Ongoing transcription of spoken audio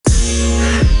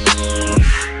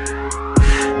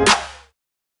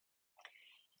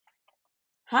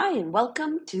Hi, and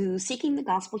welcome to Seeking the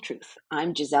Gospel Truth.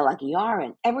 I'm Giselle Aguiar,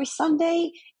 and every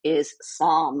Sunday is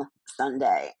Psalm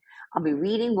Sunday. I'll be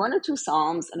reading one or two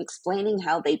Psalms and explaining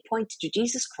how they point to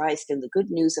Jesus Christ and the good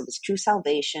news of his true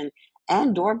salvation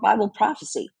and/or Bible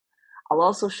prophecy. I'll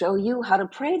also show you how to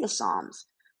pray the Psalms.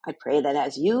 I pray that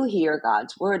as you hear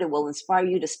God's word, it will inspire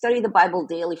you to study the Bible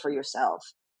daily for yourself.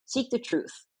 Seek the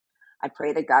truth. I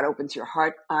pray that God opens your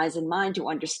heart, eyes, and mind to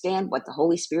understand what the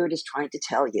Holy Spirit is trying to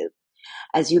tell you.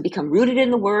 As you become rooted in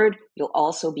the word, you'll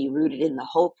also be rooted in the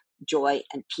hope, joy,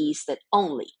 and peace that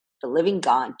only the living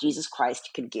God, Jesus Christ,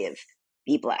 can give.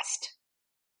 Be blessed.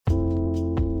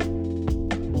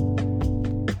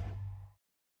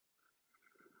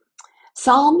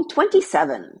 Psalm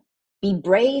 27. Be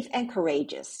brave and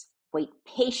courageous. Wait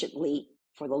patiently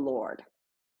for the Lord.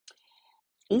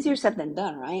 Easier said than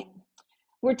done, right?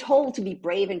 We're told to be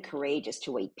brave and courageous,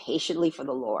 to wait patiently for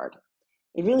the Lord.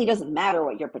 It really doesn't matter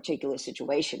what your particular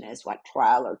situation is, what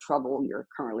trial or trouble you're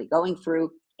currently going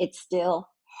through. It's still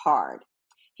hard.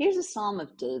 Here's a Psalm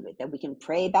of David that we can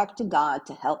pray back to God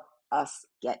to help us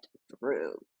get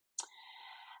through.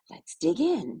 Let's dig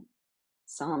in.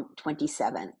 Psalm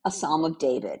 27, a Psalm of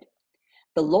David.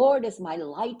 The Lord is my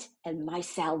light and my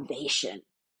salvation.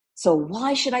 So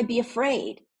why should I be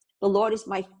afraid? The Lord is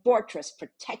my fortress,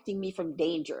 protecting me from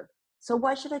danger. So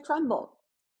why should I tremble?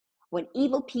 When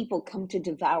evil people come to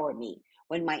devour me,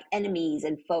 when my enemies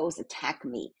and foes attack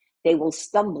me, they will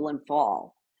stumble and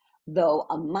fall. Though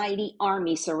a mighty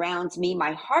army surrounds me,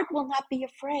 my heart will not be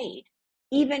afraid.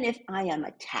 Even if I am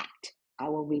attacked, I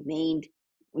will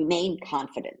remain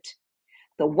confident.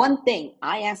 The one thing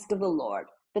I ask of the Lord,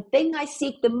 the thing I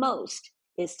seek the most,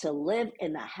 is to live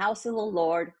in the house of the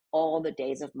Lord all the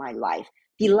days of my life,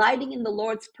 delighting in the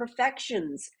Lord's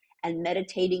perfections and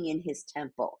meditating in his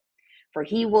temple. For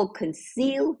he will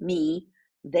conceal me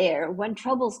there when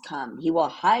troubles come. He will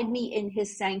hide me in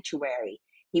his sanctuary.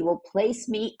 He will place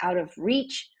me out of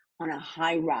reach on a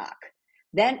high rock.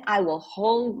 Then I will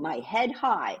hold my head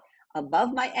high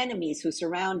above my enemies who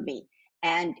surround me,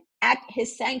 and at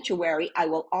his sanctuary I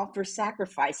will offer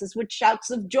sacrifices with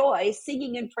shouts of joy,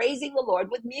 singing and praising the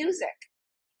Lord with music.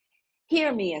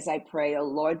 Hear me as I pray, O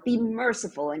Lord. Be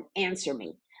merciful and answer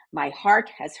me. My heart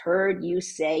has heard you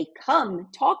say, "Come,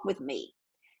 talk with me."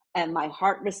 And my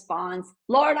heart responds,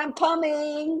 "Lord, I'm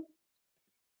coming."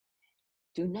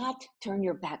 Do not turn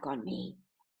your back on me.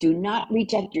 Do not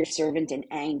reject your servant in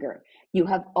anger. You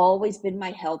have always been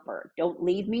my helper. Don't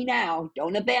leave me now.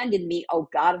 Don't abandon me, O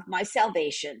God of my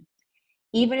salvation.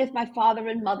 Even if my father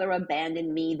and mother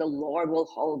abandon me, the Lord will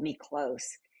hold me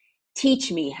close.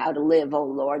 Teach me how to live, O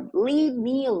Lord. Lead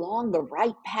me along the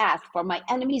right path, for my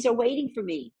enemies are waiting for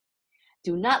me.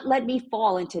 Do not let me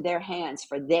fall into their hands,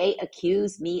 for they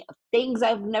accuse me of things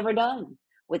I've never done.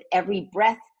 With every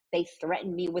breath, they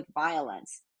threaten me with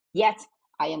violence. Yet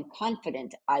I am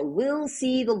confident I will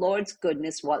see the Lord's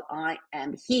goodness while I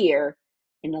am here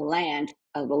in the land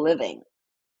of the living.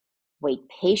 Wait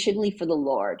patiently for the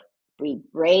Lord. Be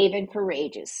brave and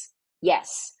courageous.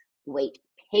 Yes, wait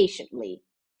patiently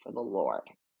for the Lord.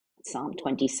 Psalm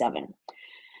 27.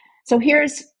 So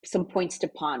here's some points to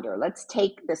ponder. Let's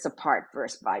take this apart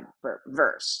verse by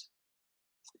verse.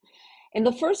 In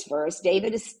the first verse,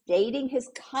 David is stating his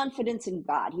confidence in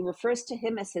God. He refers to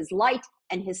him as his light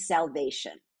and his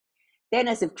salvation. Then,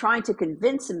 as if trying to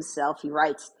convince himself, he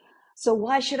writes, "So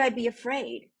why should I be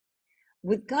afraid?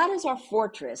 With God as our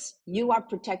fortress, you are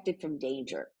protected from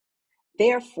danger.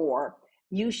 Therefore,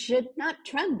 you should not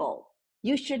tremble.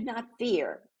 You should not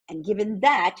fear. And given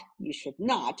that, you should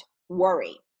not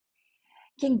worry."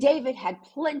 King David had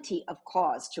plenty of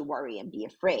cause to worry and be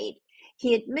afraid.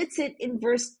 He admits it in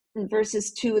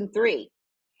verses 2 and 3.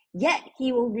 Yet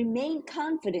he will remain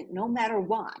confident no matter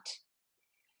what.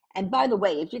 And by the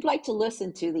way, if you'd like to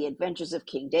listen to the adventures of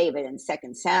King David in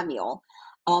 2 Samuel,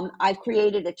 I've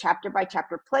created a chapter by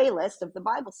chapter playlist of the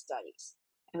Bible studies.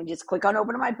 And just click on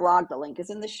over to my blog. The link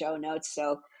is in the show notes,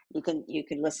 so you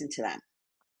can listen to them.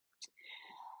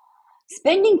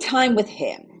 Spending time with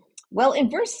him. Well, in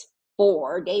verse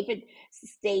 4, David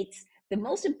states the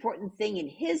most important thing in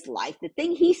his life, the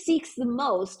thing he seeks the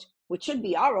most, which should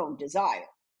be our own desire.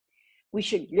 We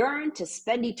should yearn to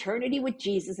spend eternity with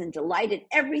Jesus and delight in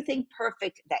everything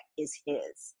perfect that is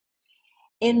his.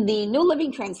 In the New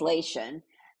Living Translation,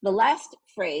 the last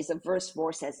phrase of verse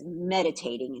 4 says,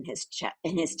 meditating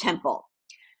in his temple.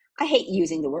 I hate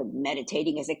using the word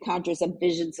meditating as it conjures up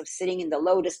visions of sitting in the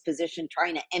lotus position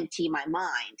trying to empty my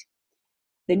mind.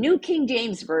 The New King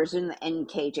James Version, the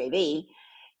NKJV,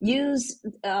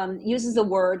 uses the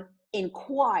word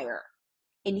inquire.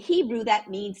 In Hebrew, that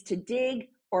means to dig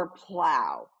or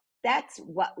plow. That's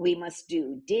what we must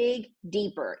do. Dig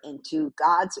deeper into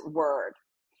God's word.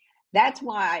 That's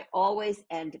why I always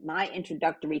end my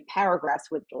introductory paragraphs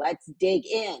with let's dig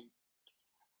in.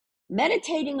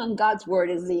 Meditating on God's word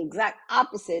is the exact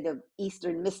opposite of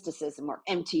Eastern mysticism or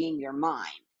emptying your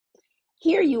mind.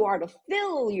 Here you are to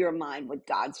fill your mind with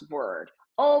God's word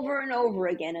over and over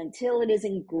again until it is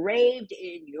engraved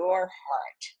in your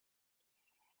heart.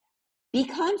 Be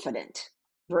confident.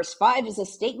 Verse 5 is a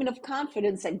statement of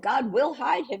confidence that God will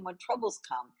hide him when troubles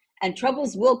come, and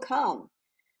troubles will come.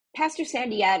 Pastor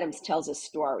Sandy Adams tells a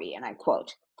story, and I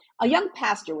quote, "A young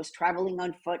pastor was traveling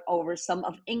on foot over some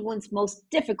of England's most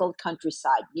difficult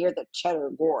countryside near the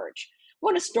Cheddar Gorge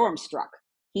when a storm struck.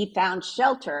 He found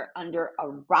shelter under a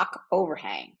rock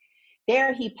overhang.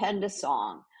 There he penned a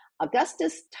song.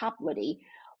 Augustus Toplady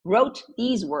wrote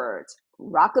these words,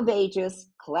 'Rock of ages,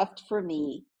 cleft for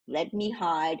me, let me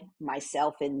hide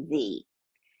myself in thee.'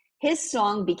 His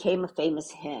song became a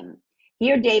famous hymn.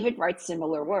 Here David writes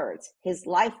similar words. His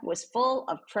life was full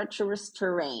of treacherous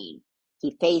terrain.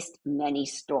 He faced many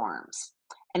storms."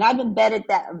 And I've embedded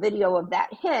that video of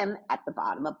that hymn at the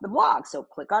bottom of the blog, so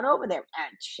click on over there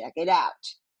and check it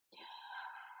out.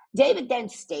 David then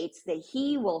states that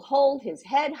he will hold his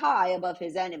head high above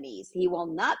his enemies. He will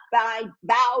not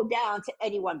bow down to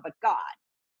anyone but God.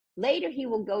 Later, he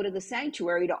will go to the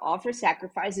sanctuary to offer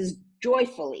sacrifices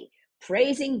joyfully,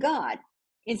 praising God.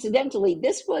 Incidentally,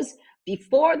 this was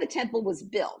before the temple was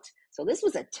built. So this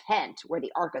was a tent where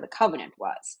the Ark of the Covenant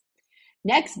was.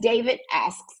 Next, David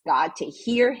asks God to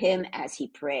hear him as he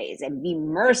prays and be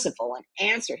merciful and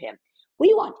answer him.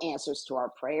 We want answers to our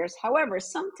prayers. However,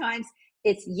 sometimes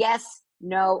it's yes,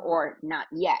 no, or not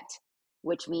yet,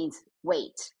 which means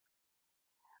wait.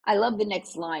 I love the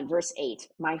next line, verse 8.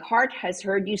 "My heart has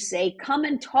heard you say, 'Come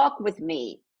and talk with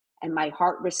me.' And my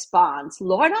heart responds,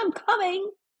 'Lord, I'm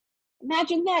coming.'"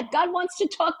 Imagine that. God wants to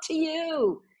talk to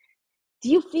you. Do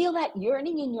you feel that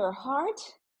yearning in your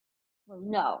heart? Well,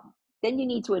 no. Then you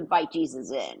need to invite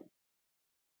Jesus in.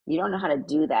 You don't know how to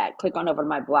do that. Click on over to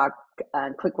my blog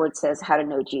and click where it says how to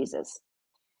know Jesus.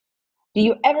 Do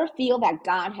you ever feel that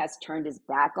God has turned his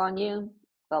back on you?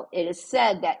 Well, it is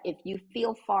said that if you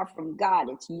feel far from God,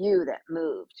 it's you that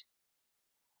moved.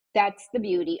 That's the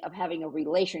beauty of having a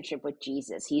relationship with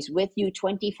Jesus. He's with you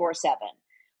 24/7.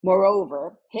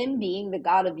 Moreover, him being the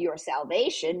God of your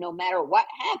salvation, no matter what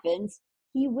happens,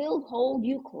 he will hold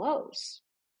you close.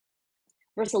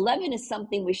 Verse 11 is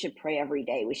something we should pray every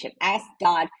day. We should ask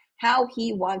God how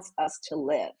he wants us to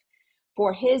live,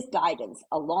 for his guidance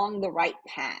along the right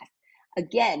path.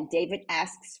 Again, David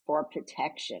asks for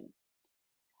protection.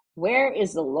 Where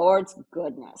is the Lord's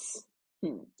goodness?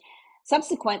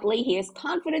 Subsequently, he is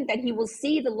confident that he will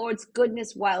see the Lord's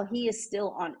goodness while he is still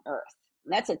on earth.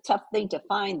 That's a tough thing to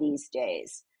find these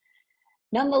days.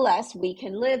 Nonetheless, we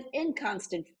cannot live in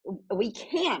constant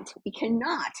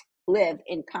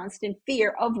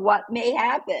fear of what may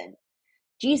happen.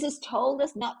 Jesus told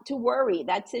us not to worry.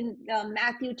 That's in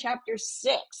Matthew chapter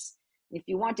 6. If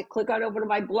you want to click on over to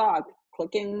my blog,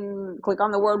 click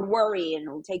on the word worry, and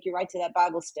it'll take you right to that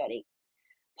Bible study.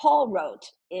 Paul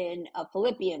wrote in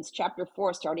Philippians chapter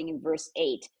 4, starting in verse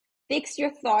 8, "Fix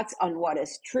your thoughts on what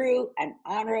is true and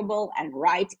honorable and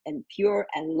right and pure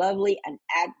and lovely and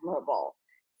admirable.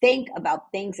 Think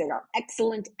about things that are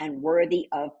excellent and worthy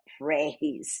of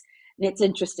praise." And it's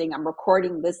interesting, I'm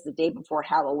recording this the day before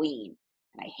Halloween,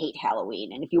 and I hate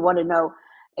Halloween. And if you want to know,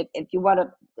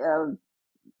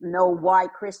 know why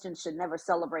Christians should never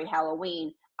celebrate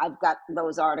Halloween, I've got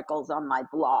those articles on my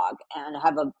blog, and I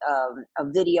have a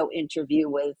video interview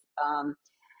with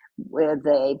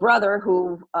a brother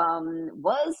who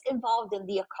was involved in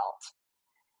the occult.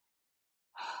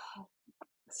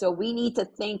 So we need to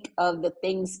think of the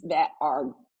things that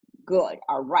are good,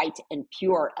 are right and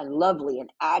pure and lovely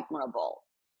and admirable.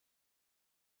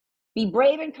 Be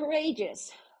brave and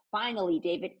courageous. Finally,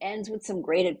 David ends with some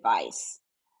great advice.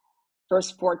 Verse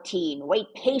 14,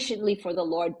 wait patiently for the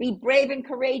Lord. Be brave and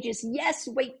courageous. Yes,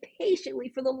 wait patiently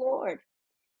for the Lord.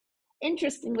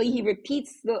 Interestingly, he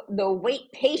repeats the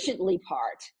wait patiently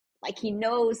part, like he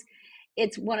knows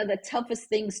it's one of the toughest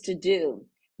things to do.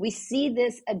 We see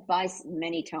this advice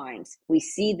many times. We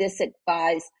see this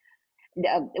advice,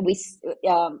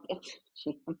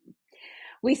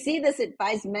 we see this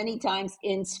advice many times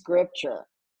in Scripture.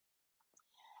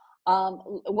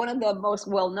 One of the most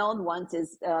well-known ones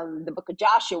is the book of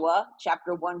Joshua,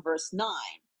 chapter 1, verse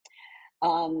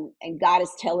 9. And God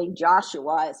is telling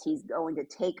Joshua as he's going to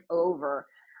take over,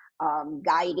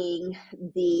 guiding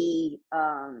the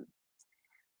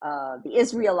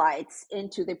Israelites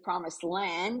into the promised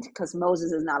land, because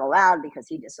Moses is not allowed because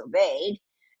he disobeyed.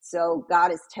 So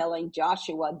God is telling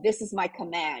Joshua, this is my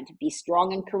command. Be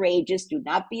strong and courageous. Do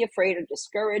not be afraid or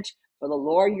discouraged, for the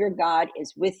Lord your God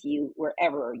is with you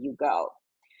wherever you go.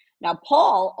 Now,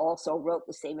 Paul also wrote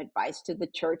the same advice to the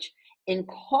church in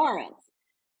Corinth.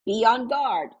 Be on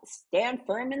guard, stand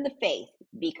firm in the faith,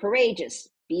 be courageous,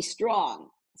 be strong.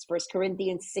 It's 1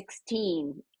 Corinthians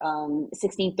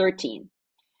 16:13.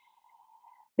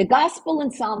 The gospel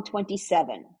in Psalm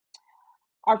 27.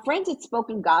 Our friends at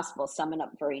Spoken Gospel sum it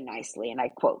up very nicely, and I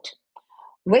quote,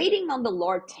 waiting on the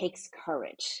Lord takes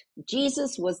courage.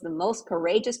 Jesus was the most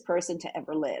courageous person to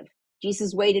ever live.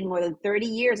 Jesus waited more than 30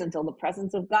 years until the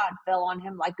presence of God fell on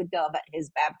him like a dove at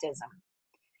his baptism.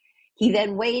 He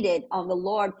then waited on the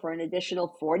Lord for an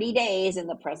additional 40 days in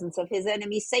the presence of his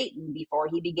enemy Satan before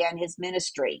he began his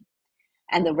ministry.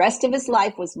 And the rest of his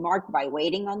life was marked by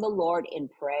waiting on the Lord in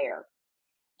prayer.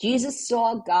 Jesus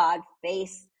saw God's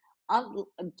face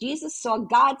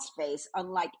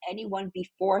unlike anyone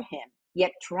before him.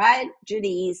 Yet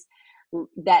tragedies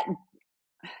that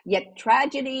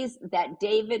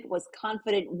David was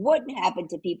confident wouldn't happen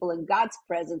to people in God's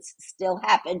presence still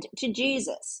happened to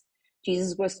Jesus.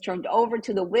 Jesus was turned over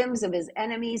to the whims of his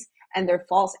enemies and their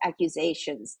false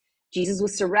accusations. Jesus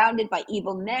was surrounded by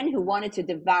evil men who wanted to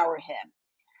devour him.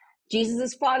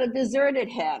 Jesus' father deserted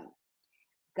him.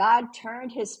 God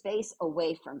turned his face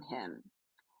away from him.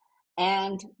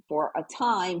 And for a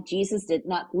time, Jesus did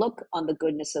not look on the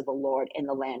goodness of the Lord in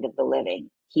the land of the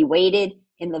living. He waited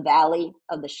in the valley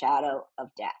of the shadow of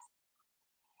death.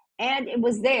 And it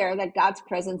was there that God's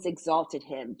presence exalted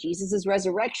him. Jesus'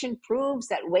 resurrection proves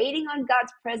that waiting on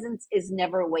God's presence is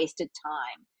never wasted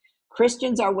time.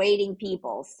 Christians are waiting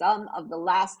people. Some of the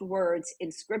last words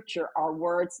in Scripture are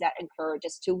words that encourage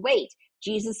us to wait.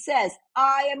 Jesus says,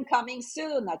 I am coming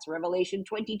soon. That's Revelation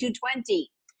 22:20.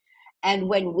 And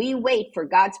when we wait for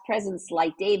God's presence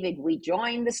like David, we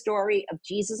join the story of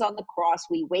Jesus on the cross.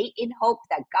 We wait in hope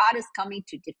that God is coming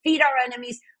to defeat our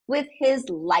enemies with his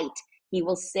light. He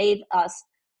will save us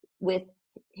with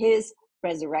his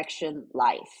resurrection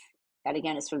life. That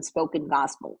again is from Spoken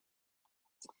Gospel.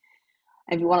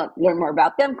 If you want to learn more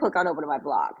about them, click on over to my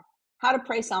blog. How to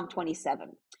pray Psalm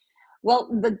 27. Well,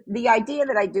 the idea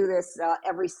that I do this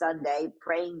every Sunday,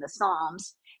 praying the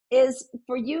Psalms, is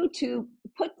for you to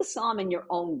put the Psalm in your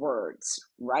own words.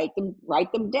 Write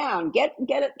them down. Get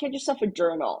yourself a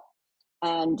journal,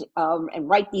 and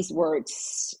write these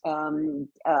words in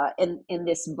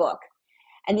this book,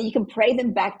 and then you can pray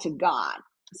them back to God.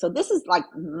 So this is like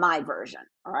my version.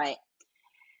 All right.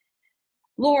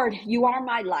 Lord, you are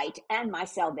my light and my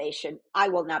salvation. I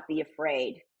will not be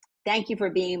afraid. Thank you for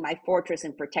being my fortress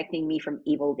and protecting me from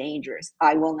evil dangers.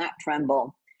 I will not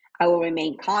tremble. I will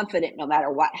remain confident no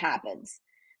matter what happens.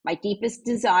 My deepest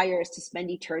desire is to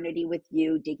spend eternity with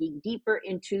you, digging deeper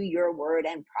into your word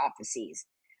and prophecies.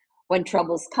 When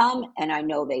troubles come, and I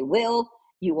know they will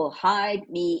hide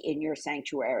me in your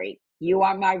sanctuary. You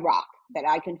are my rock that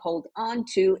I can hold on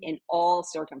to in all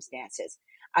circumstances.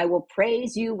 I will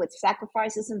praise you with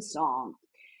sacrifices and song.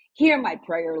 Hear my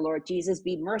prayer, Lord Jesus.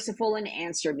 Be merciful and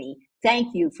answer me.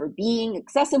 Thank you for being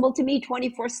accessible to me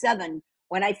 24/7.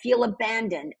 When I feel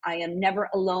abandoned, I am never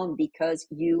alone because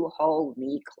you hold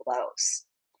me close.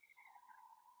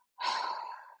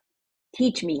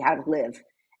 Teach me how to live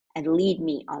and lead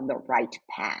me on the right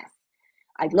path.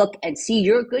 I look and see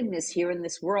your goodness here in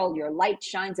this world. Your light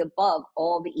shines above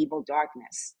all the evil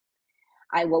darkness.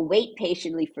 I will wait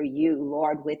patiently for you,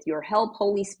 Lord. With your help,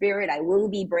 Holy Spirit, I will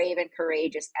be brave and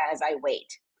courageous as I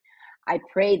wait. I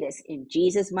pray this in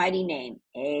Jesus' mighty name.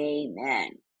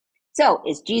 Amen. So,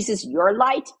 is Jesus your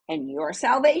light and your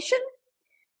salvation?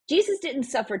 Jesus didn't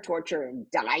suffer torture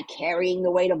and die carrying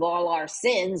the weight of all our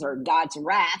sins or God's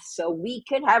wrath so we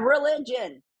could have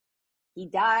religion. He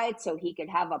died so he could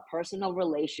have a personal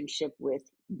relationship with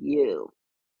you.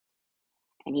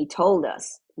 And he told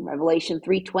us in Revelation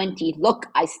 3:20, look,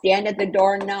 I stand at the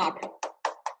door and knock.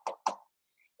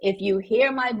 If you hear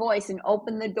my voice and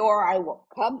open the door, I will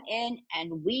come in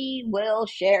and we will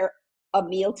share a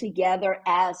meal together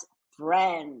as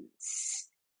friends.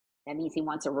 That means he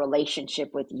wants a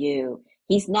relationship with you.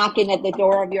 He's knocking at the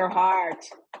door of your heart.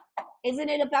 Isn't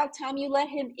it about time you let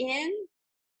him in?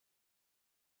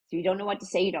 So you don't know what to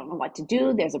say, you don't know what to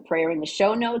do. There's a prayer in the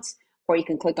show notes, or you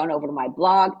can click on over to my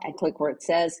blog and click where it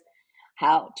says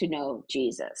How to Know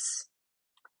Jesus.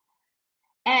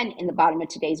 And in the bottom of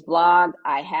today's blog,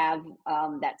 I have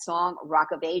that song,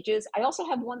 Rock of Ages. I also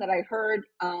have one that I heard,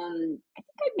 I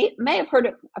think I may have heard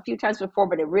it a few times before,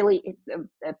 but I really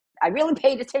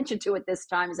paid attention to it this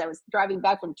time as I was driving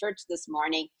back from church this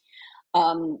morning.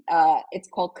 It's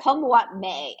called Come What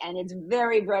May, and it's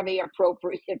very, very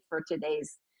appropriate for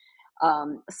today's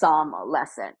psalm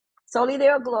lesson. Soli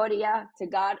Deo Gloria, to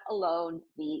God alone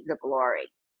be the glory.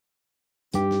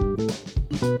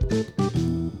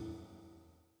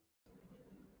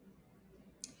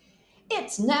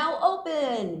 It's now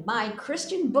open, my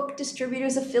Christian Book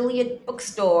Distributors affiliate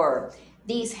bookstore.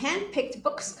 These hand-picked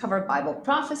books cover Bible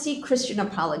prophecy, Christian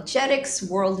apologetics,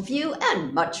 worldview,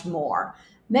 and much more.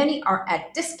 Many are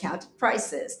at discounted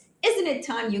prices. Isn't it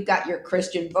time you got your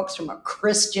Christian books from a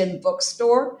Christian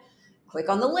bookstore? Click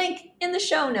on the link in the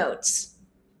show notes.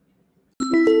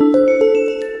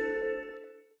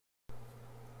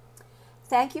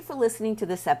 Thank you for listening to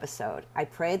this episode. I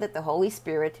pray that the Holy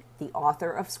Spirit, the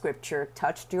author of Scripture,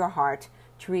 touched your heart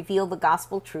to reveal the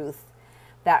gospel truth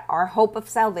that our hope of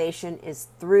salvation is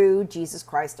through Jesus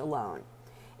Christ alone.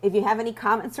 If you have any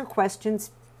comments or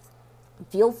questions,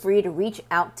 feel free to reach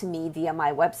out to me via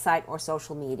my website or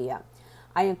social media.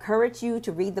 I encourage you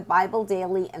to read the Bible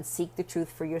daily and seek the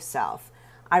truth for yourself.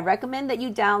 I recommend that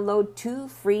you download 2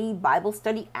 free Bible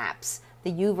study apps,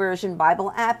 the YouVersion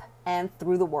Bible app and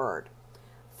Through the Word.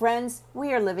 Friends,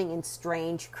 we are living in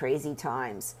strange, crazy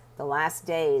times, the last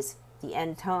days, the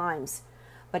end times.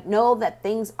 But know that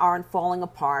things aren't falling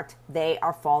apart, they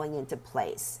are falling into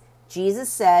place.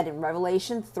 Jesus said in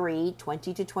Revelation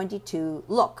 3:20-22,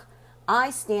 "Look, I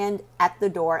stand at the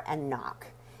door and knock.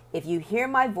 If you hear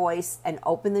my voice and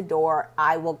open the door,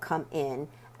 I will come in,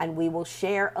 and we will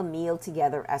share a meal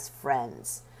together as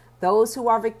friends. Those who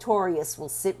are victorious will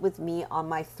sit with me on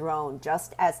my throne,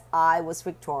 just as I was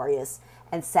victorious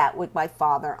and sat with my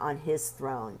Father on his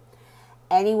throne."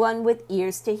 Anyone with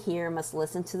ears to hear must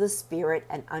listen to the Spirit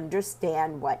and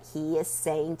understand what he is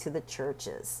saying to the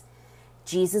churches.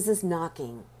 Jesus is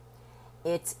knocking.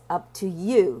 It's up to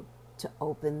you to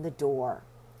open the door.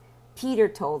 Peter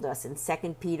told us in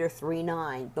 2 Peter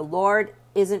 3:9, the Lord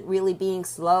isn't really being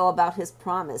slow about his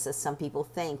promise, as some people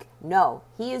think. No,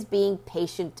 he is being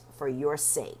patient for your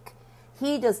sake.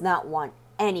 He does not want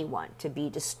anyone to be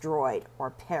destroyed or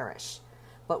perish,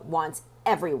 but wants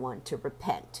everyone to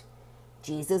repent.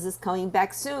 Jesus is coming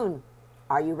back soon.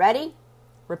 Are you ready?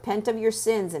 Repent of your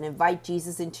sins and invite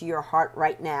Jesus into your heart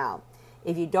right now.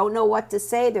 If you don't know what to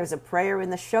say, there's a prayer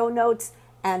in the show notes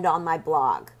and on my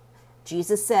blog.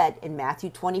 Jesus said in Matthew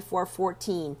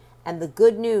 24:14, "And the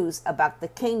good news about the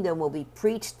kingdom will be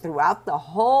preached throughout the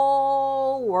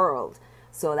whole world,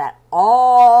 so that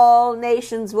all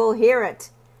nations will hear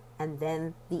it, and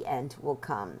then the end will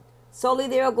come." Soli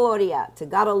Deo Gloria, to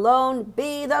God alone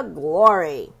be the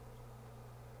glory.